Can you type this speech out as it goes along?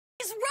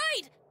He's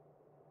right!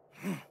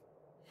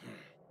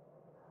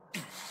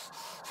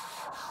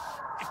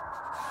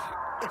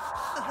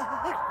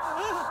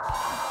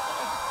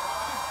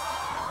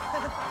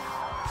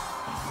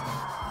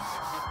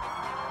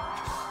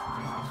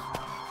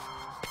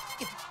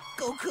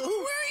 Goku? Where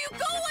are you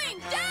going,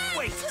 Dad?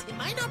 Wait, it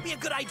might not be a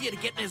good idea to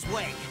get in his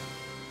way.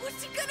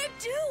 What's he gonna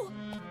do?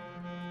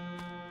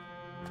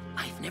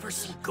 I've never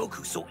seen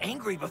Goku so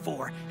angry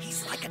before.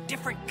 He's like a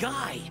different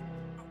guy.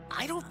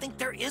 I don't think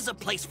there is a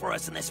place for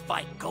us in this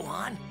fight. Go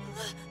on.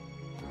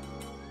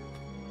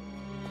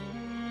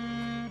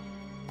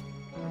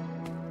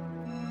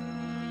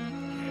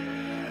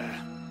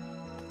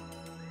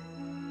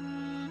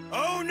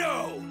 Oh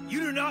no! You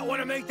do not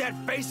want to make that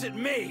face at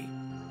me!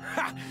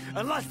 Ha!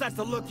 Unless that's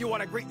the look you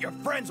want to greet your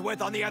friends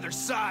with on the other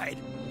side.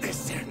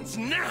 This ends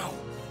now!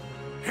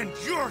 And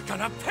you're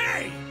gonna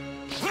pay!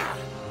 Ha!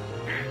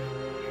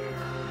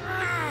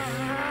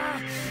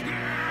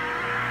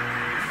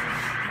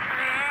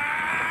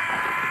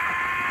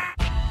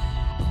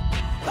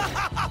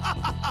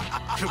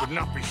 It would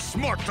not be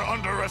smart to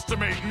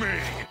underestimate me!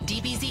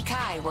 DBZ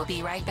Kai will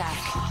be right back.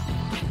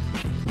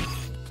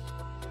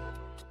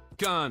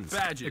 Guns,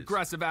 badges,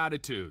 aggressive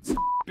attitudes.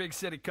 Big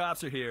city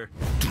cops are here.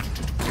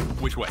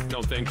 Which way?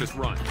 Don't think, just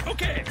run.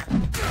 Okay!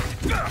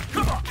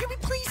 Come on! Can we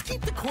please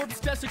keep the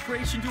corpse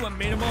desecration to a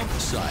minimum?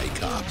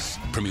 Psy-Cops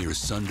premieres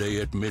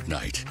Sunday at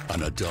midnight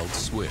on Adult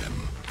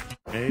Swim.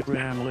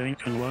 Abraham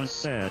Lincoln once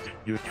said,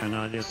 "You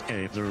cannot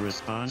escape the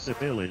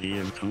responsibility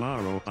of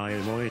tomorrow by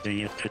avoiding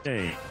it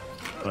today."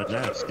 But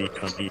that's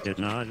because he did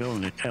not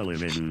own a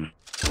television.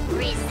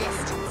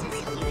 Resistance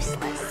is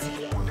useless.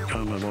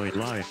 Come avoid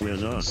life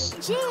with us.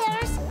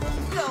 Cheers!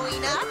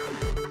 Going up?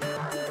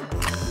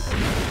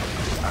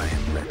 I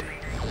am ready.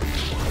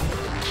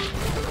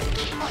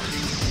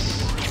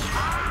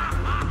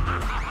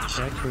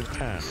 Sacred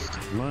Past,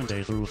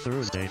 Monday through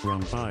Thursday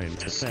from 5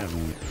 to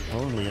 7,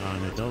 only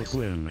on Adult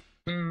Swim.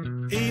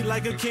 Eat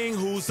like a king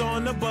who's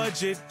on a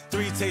budget.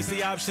 3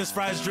 tasty options,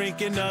 fries,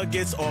 drink, and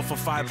nuggets, all for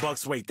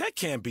 $5. Wait, that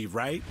can't be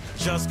right.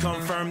 Just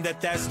confirm that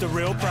that's the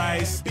real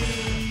price.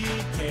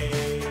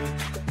 BK,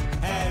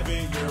 have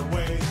it your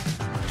way.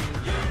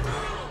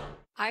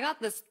 I got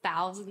this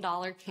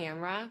 $1,000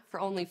 camera for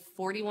only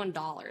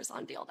 $41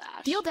 on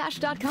DealDash.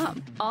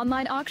 DealDash.com.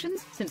 Online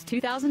auctions since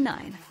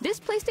 2009. This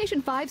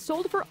PlayStation 5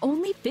 sold for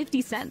only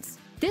 50 cents.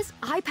 This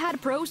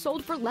iPad Pro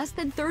sold for less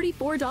than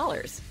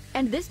 $34.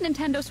 And this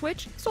Nintendo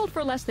Switch sold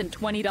for less than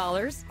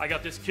 $20. I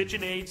got this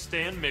KitchenAid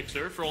stand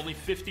mixer for only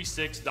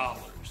 $56.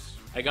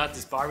 I got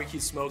this barbecue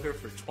smoker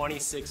for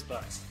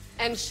 $26.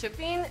 And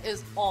shipping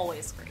is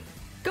always free.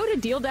 Go to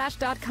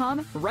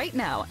DealDash.com right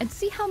now and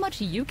see how much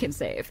you can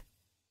save.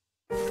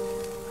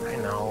 I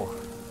know.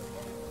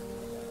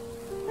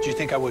 Do you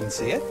think I wouldn't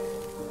see it?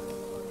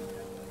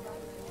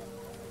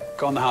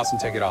 Go in the house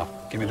and take it off.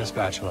 Give me the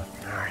spatula.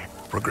 All right.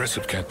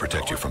 Progressive can't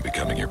protect you from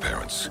becoming your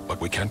parents,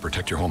 but we can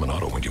protect your home and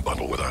auto when you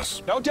bundle with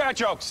us. No dad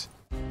jokes!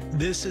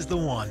 This is the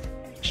one.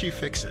 She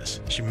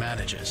fixes, she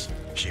manages,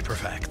 she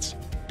perfects.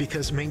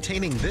 Because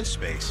maintaining this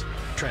space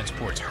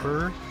transports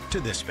her to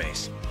this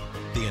space.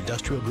 The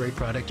industrial grade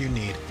product you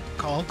need.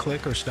 Call,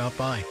 click, or stop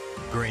by.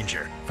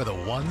 Grainger, for the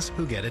ones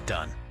who get it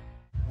done.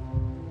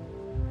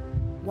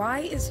 Why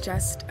is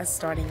just a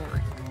starting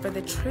line? For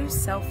the true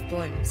self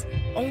blooms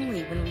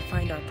only when we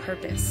find our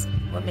purpose,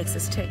 what makes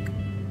us tick,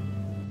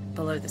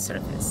 below the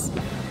surface.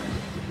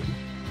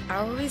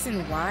 Our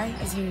reason why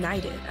is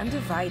united,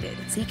 undivided,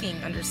 seeking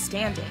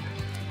understanding.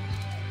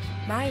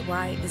 My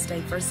why is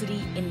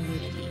diversity and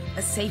unity,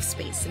 a safe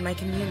space in my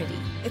community.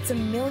 It's a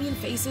million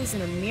faces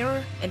in a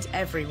mirror, and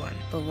everyone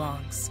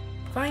belongs.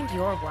 Find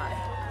your why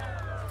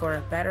for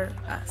a better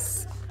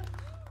us.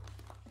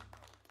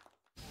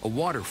 A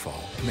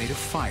waterfall made of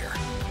fire,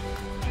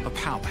 a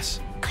palace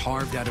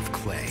carved out of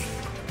clay,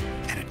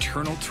 an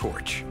eternal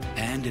torch,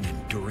 and an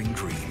enduring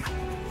dream.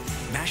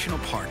 National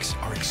parks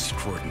are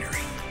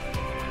extraordinary.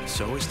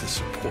 So is the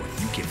support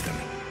you give them.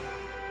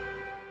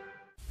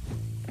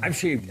 I've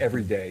shaved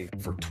every day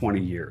for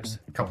 20 years.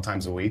 A couple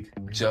times a week,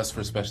 just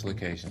for special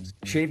occasions.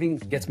 Shaving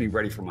gets me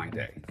ready for my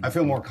day. I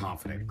feel more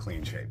confident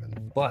clean shaven.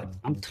 But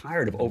I'm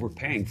tired of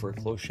overpaying for a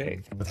close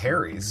shave. With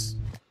Harry's,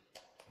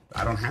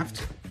 I don't have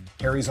to.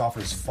 Harry's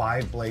offers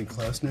 5-blade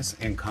closeness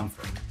and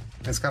comfort.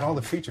 It's got all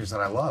the features that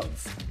I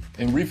love.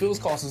 And refills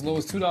cost as low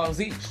as $2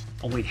 each.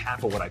 Only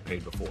half of what I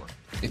paid before.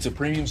 It's a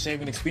premium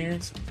shaving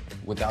experience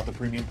without the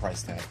premium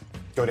price tag.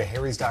 Go to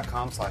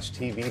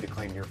harrys.com/TV to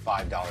claim your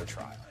 $5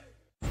 trial.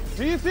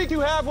 Do you think you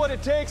have what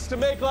it takes to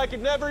make like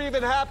it never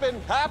even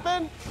happened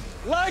happen?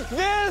 Like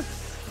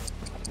this?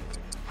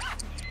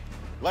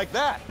 Like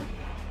that?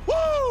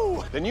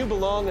 Woo! Then you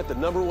belong at the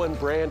 #1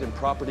 brand in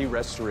property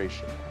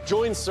restoration.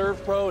 Join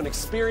ServPro and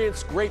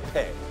experience great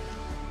pay,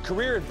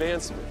 career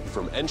advancement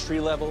from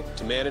entry level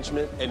to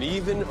management and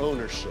even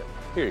ownership.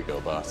 Here you go,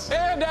 boss.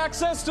 And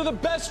access to the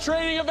best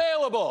training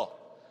available.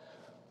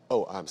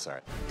 Oh, I'm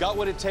sorry. Got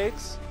what it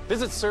takes?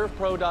 Visit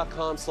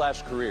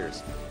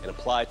servpro.com/careers and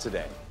apply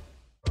today.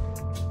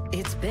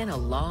 It's been a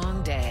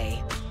long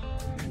day.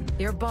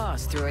 Your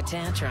boss threw a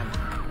tantrum.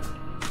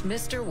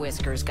 Mr.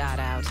 Whiskers got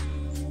out.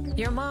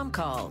 Your mom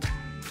called.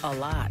 A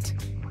lot.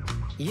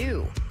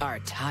 You are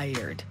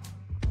tired.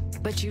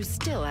 But you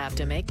still have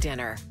to make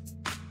dinner.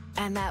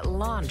 And that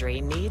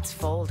laundry needs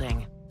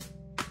folding.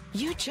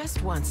 You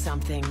just want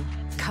something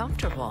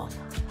comfortable.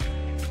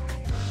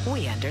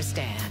 We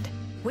understand.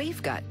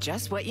 We've got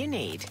just what you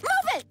need.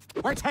 Move it!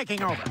 We're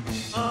taking over.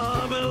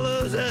 Oh, I'm gonna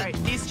lose it. All right,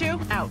 these two,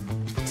 out.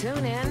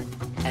 Tune in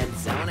and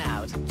zone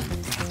out.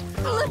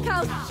 Look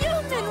how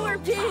human we're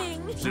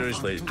being!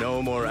 Seriously,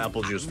 no more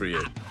apple juice for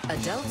you.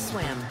 Adult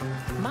Swim.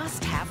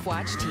 Must-have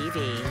watch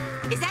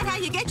TV. Is that how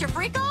you get your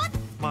freak on?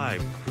 My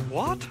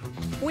what?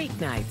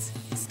 Weeknights,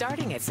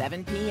 starting at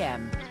 7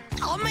 p.m.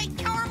 I'll make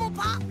caramel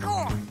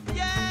popcorn!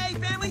 Yay,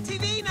 family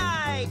TV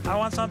night! I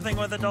want something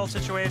with adult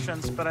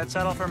situations, but I'd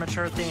settle for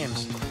mature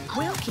themes.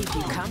 We'll keep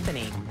you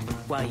company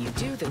while you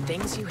do the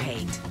things you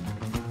hate.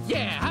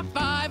 Yeah, high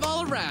five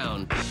all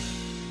around.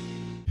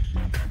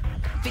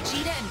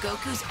 Vegeta and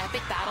Goku's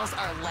epic battles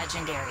are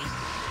legendary.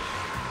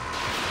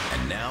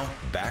 And now,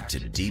 back to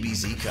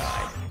DBZ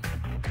Kai.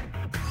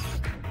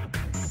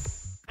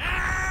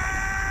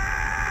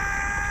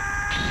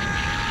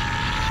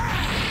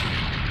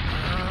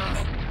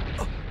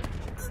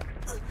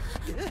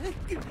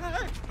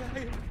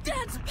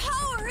 Dad's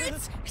power!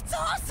 It's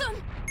awesome!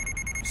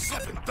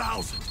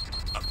 7,000?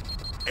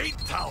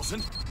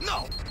 8,000?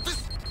 No,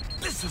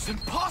 this is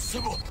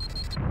impossible!